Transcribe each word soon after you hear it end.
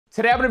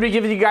Today I'm going to be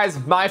giving you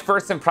guys my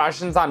first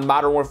impressions on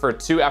Modern Warfare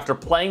 2 after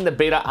playing the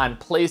beta on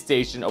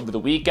PlayStation over the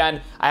weekend.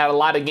 I had a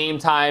lot of game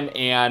time,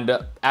 and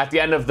at the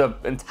end of the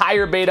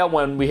entire beta,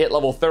 when we hit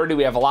level 30,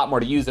 we have a lot more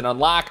to use and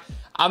unlock.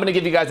 I'm going to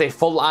give you guys a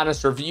full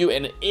honest review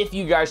and if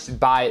you guys should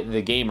buy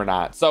the game or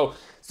not. So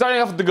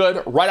starting off with the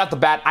good, right off the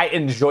bat, I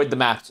enjoyed the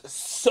maps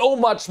so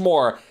much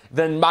more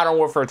than Modern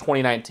Warfare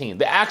 2019.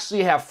 They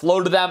actually have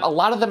flow to them. A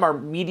lot of them are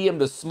medium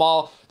to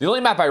small. The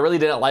only map I really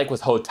didn't like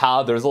was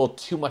Hotel. There was a little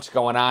too much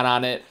going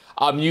on it.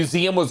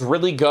 Museum was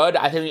really good.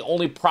 I think the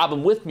only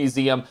problem with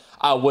Museum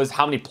was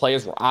how many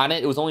players were on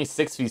it. It was only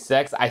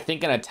 6v6. I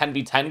think in a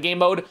 10v10 game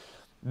mode,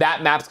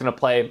 that map's gonna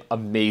play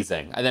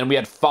amazing. And then we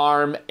had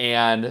Farm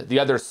and the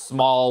other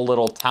small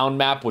little town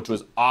map, which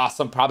was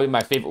awesome, probably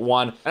my favorite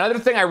one. Another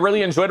thing I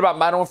really enjoyed about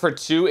Modern Warfare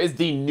 2 is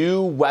the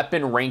new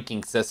weapon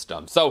ranking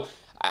system. So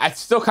it's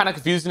still kind of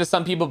confusing to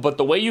some people, but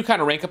the way you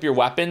kind of rank up your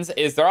weapons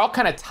is they're all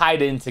kind of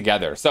tied in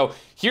together. So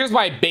here's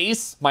my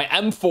base, my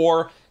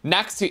M4.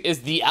 Next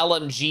is the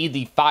LMG,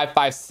 the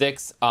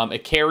 5.56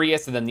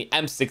 Icarus, and then the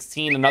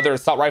M16, another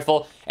assault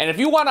rifle. And if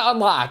you want to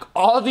unlock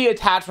all the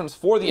attachments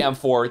for the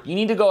M4, you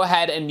need to go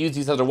ahead and use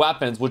these other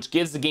weapons, which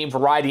gives the game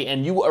variety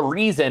and you a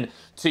reason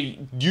to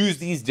use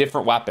these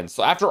different weapons.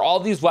 So after all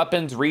these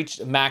weapons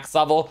reach max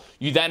level,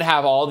 you then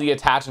have all the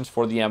attachments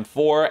for the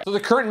M4. So the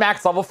current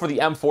max level for the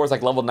M4 is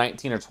like level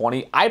 19 or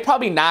 20. I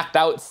probably knocked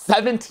out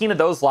 17 of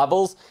those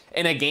levels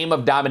in a game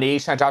of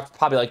domination. I dropped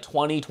probably like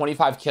 20,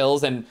 25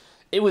 kills, and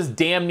it was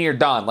damn near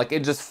done. Like,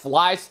 it just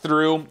flies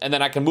through, and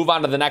then I can move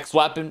on to the next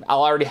weapon.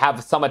 I'll already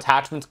have some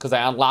attachments because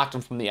I unlocked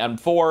them from the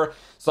M4.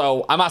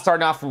 So I'm not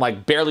starting off from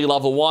like barely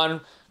level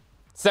 1.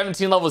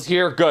 17 levels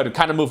here, good,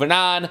 kind of moving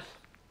on.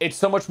 It's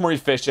so much more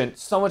efficient,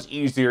 so much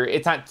easier.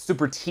 It's not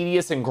super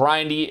tedious and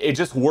grindy. It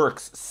just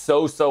works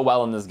so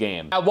well in this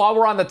game. Now, while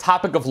we're on the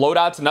topic of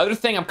loadouts, another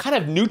thing I'm kind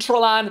of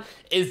neutral on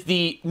is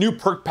the new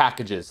perk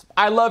packages.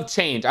 I love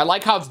change. I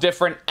like how it's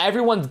different.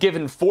 Everyone's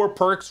given 4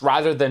 perks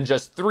rather than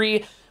just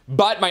 3.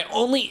 But my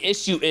only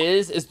issue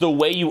is the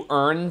way you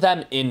earn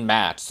them in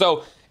match.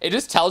 So it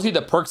just tells you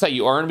the perks that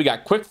you earn. We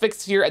got quick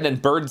fix here and then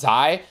bird's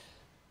eye,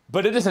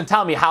 but it doesn't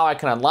tell me how I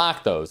can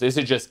unlock those. Is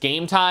it just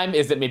game time?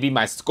 Is it maybe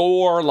my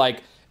score?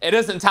 Like, it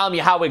doesn't tell me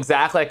how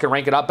exactly I can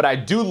rank it up, but I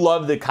do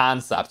love the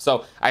concept.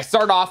 So I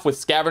start off with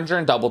scavenger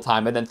and double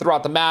time, and then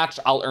throughout the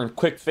match, I'll earn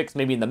quick fix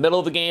maybe in the middle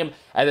of the game,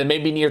 and then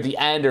maybe near the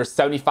end or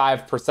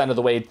 75% of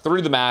the way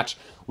through the match,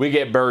 we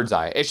get bird's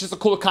eye. It's just a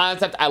cool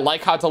concept. I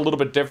like how it's a little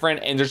bit different,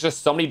 and there's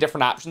just so many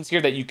different options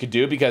here that you could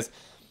do, because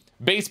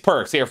base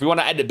perks here, if we want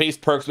to add to base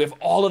perks, we have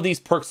all of these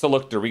perks to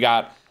look through. We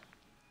got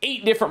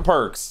 8 different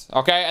perks,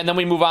 okay? And then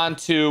we move on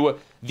to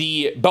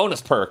the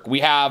bonus perk. We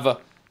have,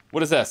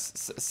 what is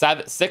this?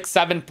 6,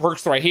 7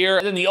 perks right here.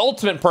 And then the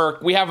ultimate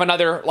perk, we have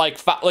another like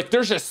 5. Like,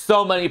 there's just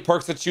so many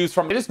perks to choose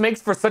from. It just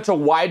makes for such a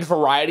wide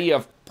variety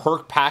of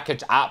perk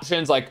package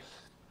options. Like,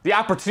 the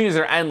opportunities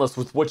are endless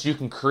with what you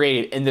can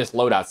create in this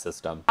loadout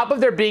system. On top of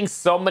there being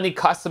so many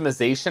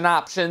customization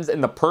options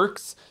in the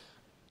perks,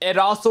 it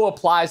also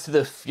applies to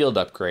the field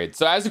upgrades.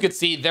 So as you can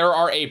see, there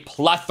are a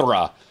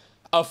plethora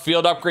of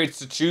field upgrades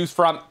to choose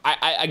from.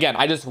 Again,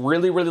 I just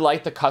really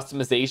like the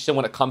customization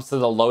when it comes to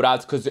the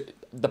loadouts, because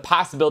the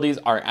possibilities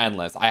are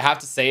endless. I have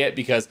to say it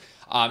because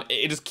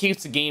it just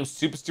keeps the game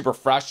super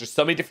fresh. There's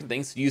so many different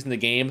things to use in the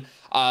game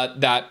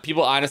that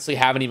people honestly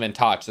haven't even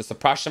touched. The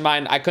suppression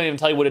mine, I couldn't even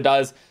tell you what it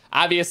does.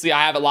 Obviously,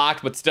 I have it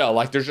locked, but still,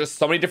 like, there's just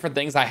so many different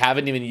things I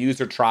haven't even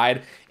used or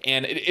tried,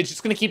 and it's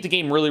just going to keep the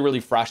game really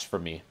fresh for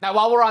me. Now,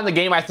 while we're on the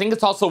game, I think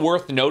it's also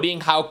worth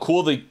noting how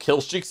cool the kill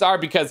streaks are,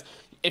 because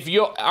if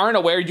you aren't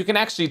aware, you can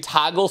actually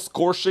toggle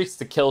score streaks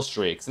to kill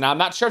streaks. Now, I'm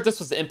not sure if this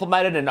was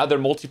implemented in other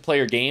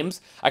multiplayer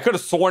games. I could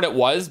have sworn it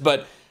was,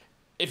 but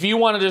if you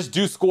want to just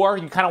do score,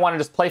 you kind of want to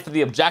just play for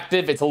the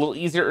objective, it's a little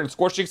easier to earn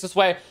score streaks this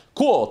way.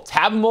 Cool,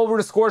 tab them over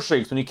to score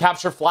streaks. When you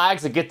capture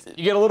flags, you get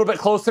a little bit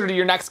closer to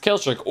your next kill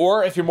streak.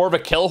 Or if you're more of a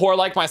kill whore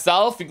like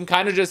myself, you can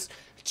kind of just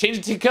change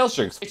it to kill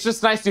streaks. It's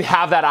just nice to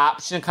have that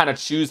option and kind of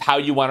choose how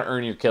you want to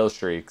earn your kill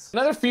streaks.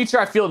 Another feature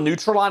I feel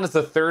neutral on is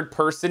the third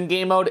person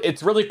game mode.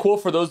 It's really cool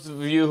for those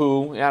of you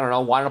who, I don't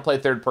know, want to play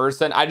third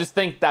person. I just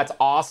think that's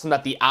awesome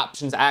that the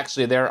option's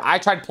actually there. I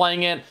tried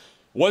playing it.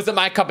 Wasn't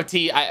my cup of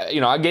tea.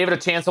 I gave it a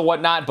chance and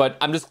whatnot, but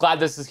I'm just glad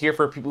this is here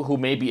for people who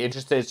may be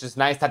interested. It's just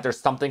nice that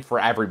there's something for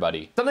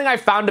everybody. Something I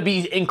found to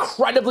be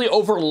incredibly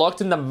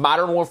overlooked in the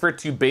Modern Warfare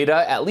 2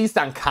 beta, at least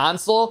on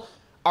console,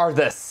 are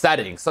the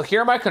settings. So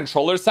here are my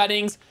controller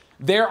settings.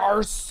 There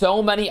are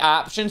so many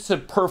options to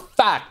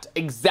perfect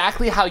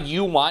exactly how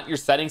you want your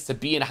settings to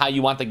be and how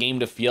you want the game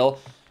to feel.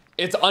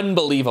 It's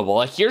unbelievable.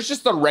 Like, here's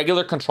just the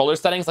regular controller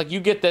settings. Like, you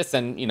get this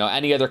in,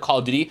 any other Call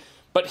of Duty.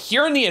 But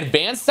here in the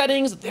advanced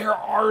settings, there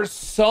are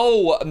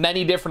so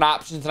many different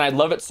options, and I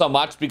love it so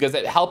much because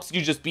it helps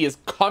you just be as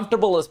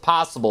comfortable as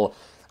possible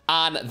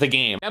on the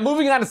game. Now,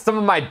 moving on to some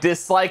of my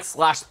dislikes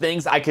 /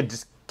 things I could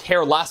just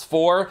care less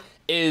for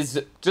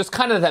is just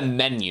kind of the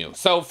menu.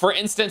 So for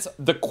instance,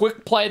 the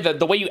quick play,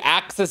 the way you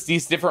access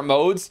these different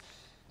modes,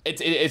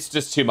 it's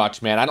just too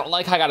much, man. I don't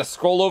like how I gotta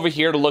scroll over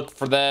here to look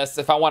for this.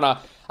 If I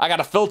wanna I got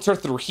a filter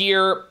through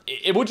here.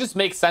 It would just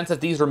make sense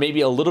if these were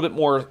maybe a little bit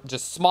more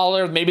just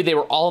smaller. Maybe they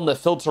were all in the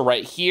filter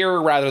right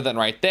here rather than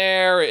right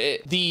there.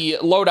 The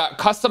loadout,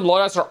 custom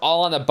loadouts are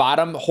all on the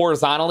bottom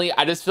horizontally.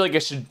 I just feel like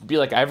it should be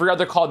like every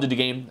other Call of Duty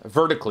game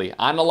vertically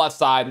on the left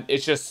side.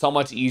 It's just so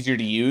much easier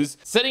to use.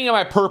 Sitting in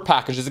my perk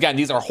packages, again,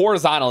 these are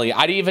horizontally.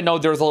 I didn't even know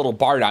there was a little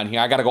bar down here.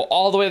 I got to go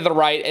all the way to the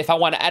right. If I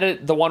want to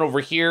edit the one over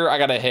here, I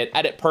got to hit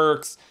edit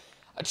perks,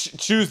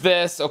 choose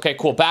this. Okay,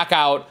 cool. Back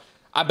out.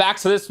 I'm back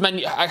to this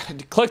menu. I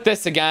click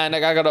this again. I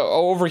gotta go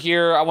over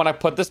here. I want to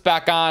put this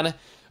back on.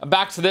 I'm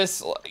back to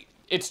this.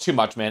 It's too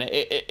much, man.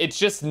 It's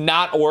just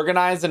not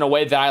organized in a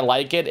way that I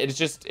like it. It's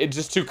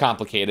just too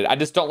complicated. I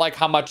just don't like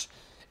how much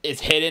is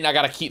hidden. I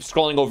gotta keep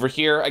scrolling over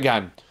here.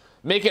 Again,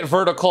 make it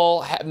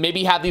vertical.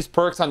 Maybe have these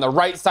perks on the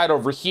right side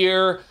over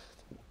here.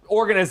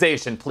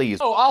 Organization, please.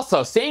 Oh,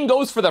 also, same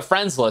goes for the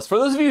friends list. For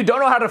those of you who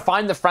don't know how to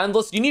find the friends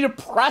list, you need to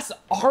press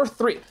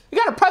R3. You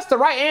gotta press the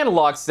right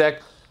analog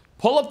stick.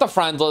 Pull up the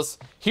friends list.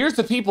 Here's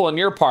the people in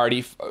your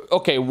party.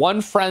 Okay,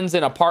 one friend's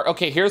in a part.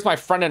 Okay, here's my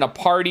friend in a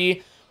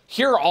party.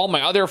 Here are all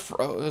my other.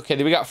 Okay,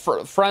 then we got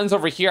friends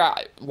over here.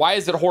 Why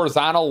is it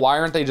horizontal? Why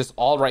aren't they just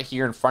all right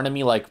here in front of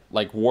me like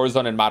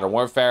Warzone and Modern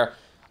Warfare?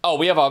 Oh,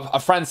 we have a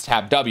friends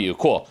tab. W.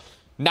 Cool.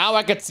 Now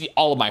I get to see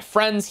all of my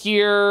friends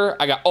here.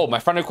 I got, oh, my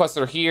friend requests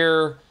are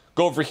here.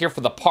 Go over here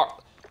for the part.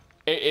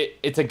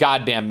 It's a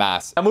goddamn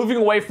mess. I'm moving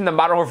away from the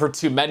Modern Warfare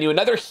 2 menu.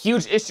 Another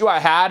huge issue I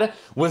had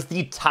was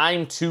the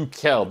time to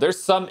kill.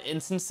 There's some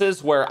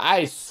instances where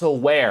I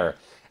swear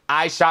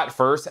I shot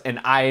first and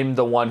I'm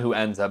the one who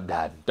ends up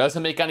dead.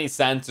 Doesn't make any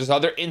sense. There's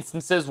other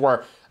instances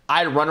where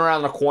I run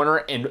around the corner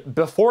and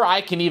before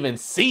I can even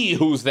see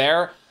who's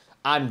there,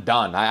 I'm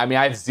done. I mean,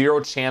 I have zero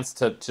chance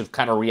to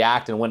kind of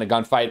react and win a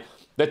gunfight.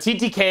 The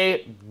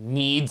TTK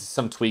needs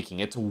some tweaking.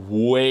 It's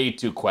way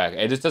too quick.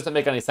 It just doesn't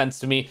make any sense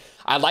to me.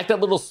 I like that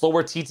little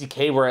slower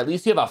TTK where at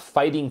least you have a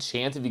fighting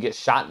chance if you get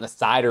shot in the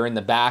side or in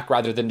the back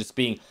rather than just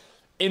being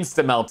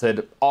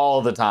insta-melted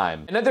all the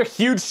time. Another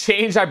huge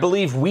change I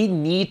believe we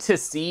need to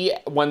see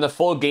when the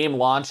full game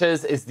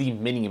launches is the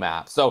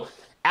mini-map. So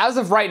as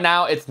of right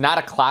now, it's not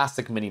a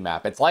classic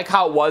mini-map. It's like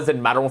how it was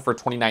in Modern Warfare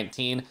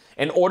 2019.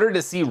 In order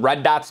to see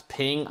red dots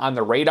ping on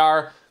the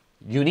radar,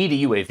 you need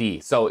a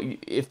UAV. So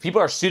if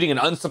people are shooting an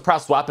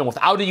unsuppressed weapon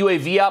without a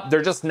UAV up,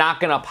 they're just not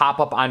gonna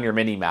pop up on your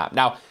mini-map.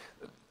 Now,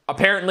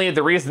 apparently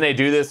the reason they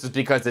do this is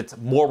because it's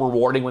more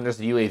rewarding when there's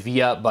a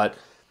UAV up, but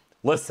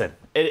listen,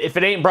 if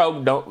it ain't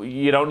broke,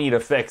 you don't need to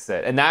fix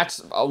it. And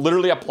that's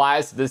literally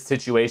applies to this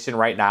situation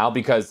right now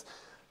because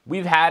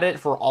we've had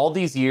it for all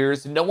these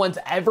years. No one's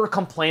ever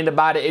complained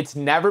about it. It's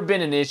never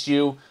been an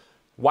issue.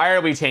 Why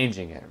are we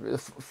changing it?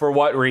 For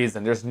what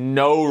reason? There's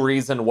no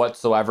reason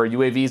whatsoever.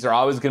 UAVs are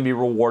always going to be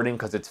rewarding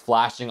because it's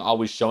flashing,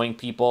 always showing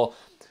people.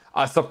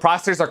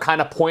 Suppressors are kind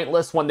of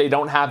pointless when they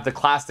don't have the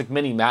classic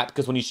mini-map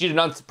because when you shoot an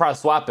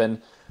unsuppressed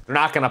weapon, they're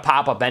not going to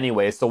pop up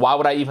anyway. So why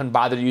would I even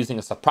bother using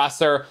a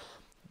suppressor?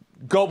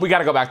 We got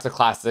to go back to the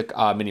classic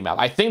mini-map.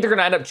 I think they're going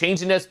to end up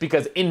changing this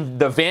because in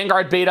the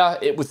Vanguard beta,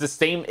 it was the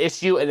same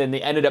issue and then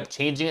they ended up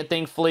changing it,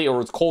 thankfully, or it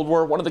was Cold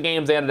War. One of the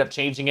games, they ended up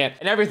changing it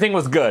and everything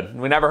was good.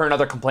 We never heard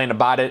another complaint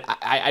about it.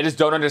 I just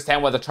don't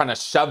understand why they're trying to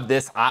shove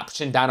this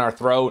option down our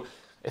throat.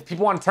 If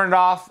people want to turn it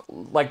off,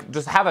 like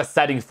just have a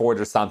setting for it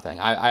or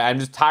something. I'm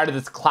just tired of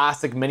this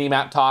classic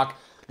mini-map talk.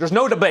 There's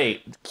no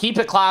debate. Keep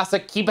it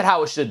classic, keep it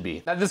how it should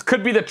be. Now, this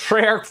could be the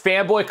Treyarch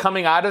fanboy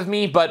coming out of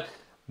me, but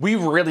we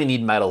really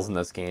need medals in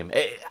this game.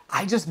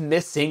 I just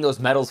miss seeing those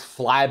medals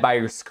fly by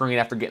your screen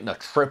after getting a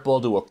triple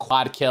to a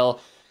quad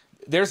kill.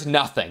 There's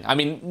nothing. I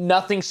mean,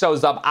 nothing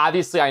shows up.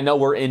 Obviously, I know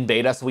we're in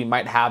beta, so we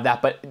might have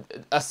that. But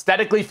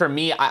aesthetically, for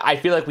me, I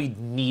feel like we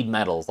need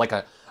medals. Like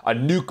a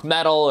nuke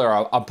medal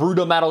or a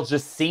Bruto medal.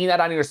 Just seeing that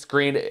on your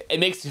screen, it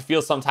makes you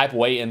feel some type of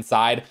way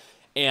inside.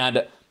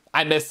 And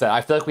I miss it.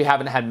 I feel like we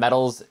haven't had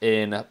medals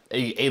in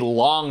a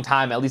long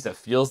time. At least it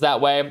feels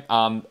that way.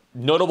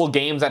 Notable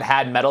games that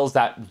had medals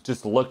that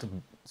just looked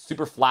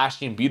super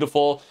flashy and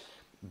beautiful.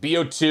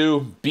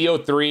 BO2,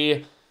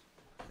 BO3.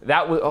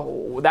 That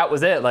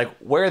was it. Like,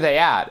 where are they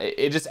at?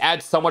 It just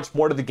adds so much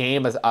more to the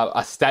game as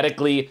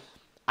aesthetically.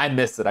 I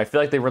miss it. I feel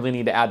like they really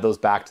need to add those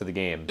back to the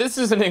game. This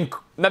is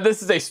now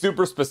this is a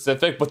super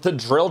specific, but the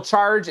drill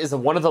charge is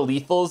one of the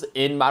lethals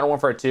in Modern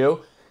Warfare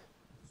 2.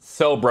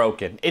 So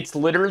broken. It's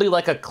literally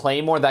like a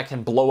claymore that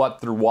can blow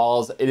up through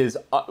walls. It is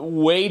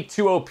way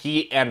too OP,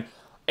 and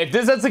if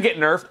this doesn't get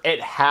nerfed,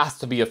 it has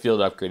to be a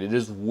field upgrade. It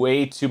is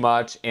way too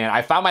much, and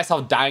I found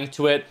myself dying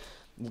to it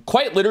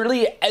quite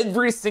literally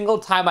every single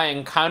time I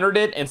encountered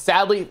it, and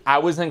sadly, I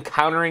was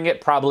encountering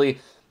it probably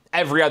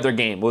every other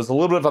game. It was a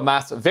little bit of a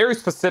mess, very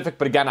specific,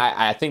 but again,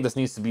 I think this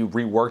needs to be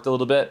reworked a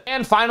little bit.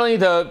 And finally,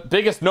 the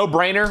biggest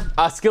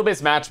no-brainer,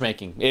 skill-based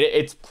matchmaking.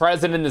 It's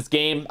present in this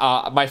game.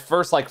 My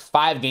first like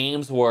 5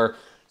 games were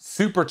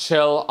super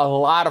chill, a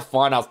lot of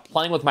fun. I was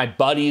playing with my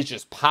buddies,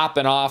 just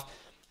popping off.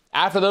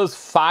 After those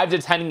 5 to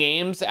 10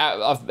 games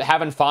of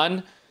having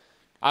fun,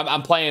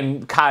 I'm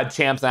playing COD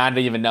champs and I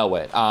didn't even know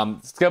it.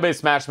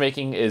 Skill-based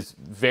matchmaking is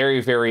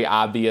very, very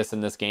obvious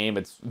in this game.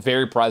 It's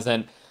very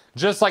present.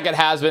 just like it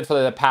has been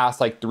for the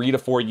past like 3 to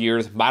 4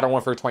 years. Modern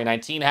Warfare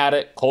 2019 had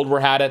it, Cold War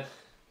had it,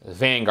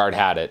 Vanguard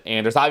had it,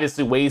 and there's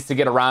obviously ways to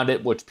get around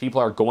it, which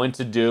people are going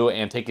to do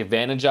and take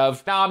advantage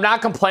of. Now, I'm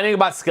not complaining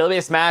about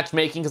skill-based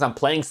matchmaking because I'm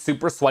playing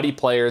super sweaty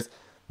players.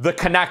 The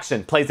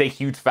connection plays a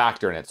huge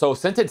factor in it. So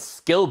since it's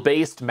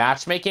skill-based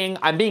matchmaking,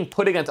 I'm being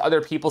put against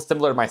other people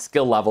similar to my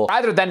skill level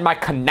rather than my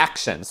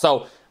connection.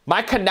 So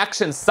my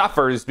connection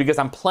suffers because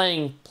I'm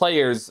playing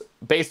players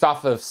based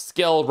off of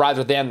skill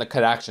rather than the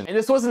connection. And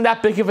this wasn't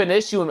that big of an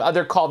issue in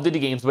other Call of Duty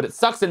games, but it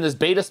sucks in this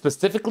beta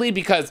specifically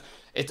because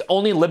it's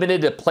only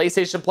limited to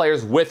PlayStation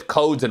players with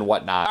codes and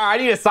whatnot. All right,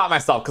 I need to stop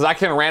myself because I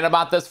can rant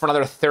about this for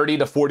another 30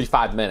 to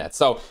 45 minutes.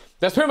 So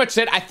that's pretty much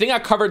it. I think I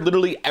covered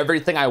literally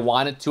everything I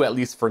wanted to, at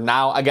least for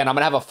now. Again, I'm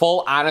gonna have a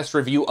full honest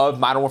review of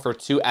Modern Warfare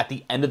 2 at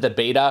the end of the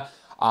beta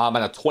on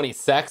the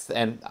 26th,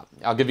 and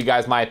I'll give you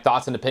guys my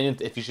thoughts and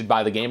opinions if you should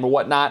buy the game or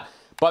whatnot.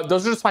 But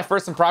those are just my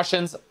first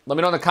impressions. Let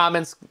me know in the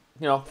comments,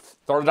 you know,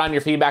 throw down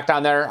your feedback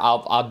down there.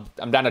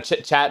 I'm down to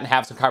chit chat and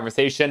have some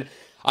conversation.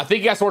 Thank you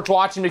guys so much for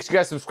watching. Make sure you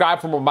guys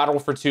subscribe for more Modern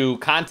Warfare 2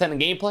 content and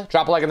gameplay.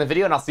 Drop a like on the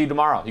video, and I'll see you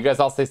tomorrow. You guys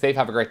all stay safe.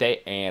 Have a great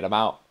day, and I'm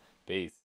out. Peace.